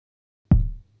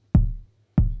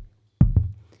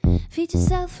Feed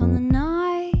yourself on the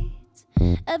night.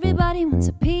 Everybody wants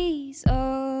a piece,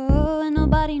 oh, and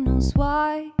nobody knows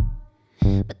why.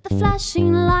 But the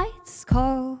flashing lights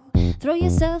call. Throw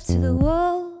yourself to the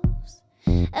wolves.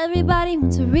 Everybody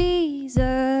wants a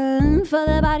reason for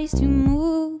their bodies to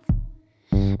move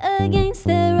against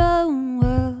their own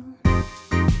world.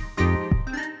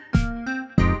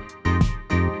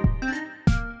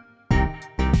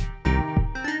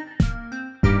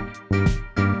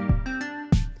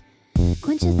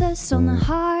 Quench your thirst on the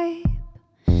hype.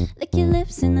 Lick your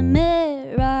lips in the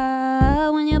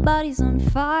mirror when your body's on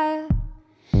fire.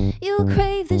 You'll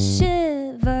crave the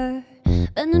shiver,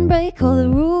 bend and break all the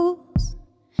rules.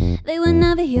 They were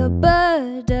never your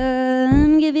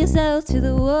burden. Give yourself to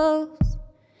the wolves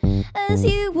as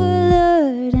you were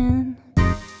lured in.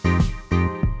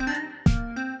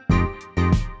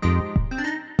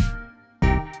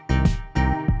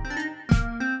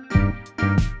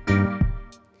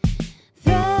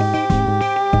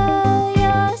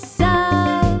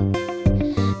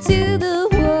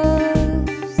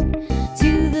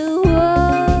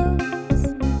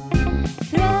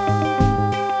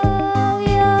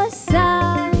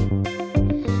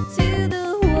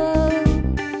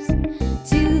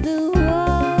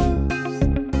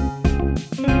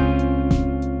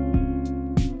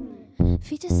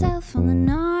 Feed yourself on the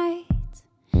night.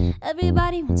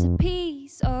 Everybody wants a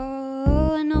piece,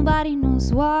 oh, and nobody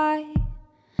knows why.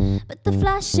 But the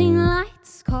flashing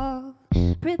lights call.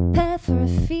 Prepare for a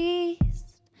feast.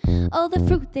 All the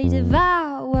fruit they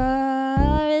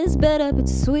devour is bitter but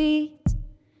sweet.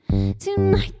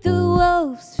 Tonight the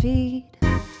wolves feed.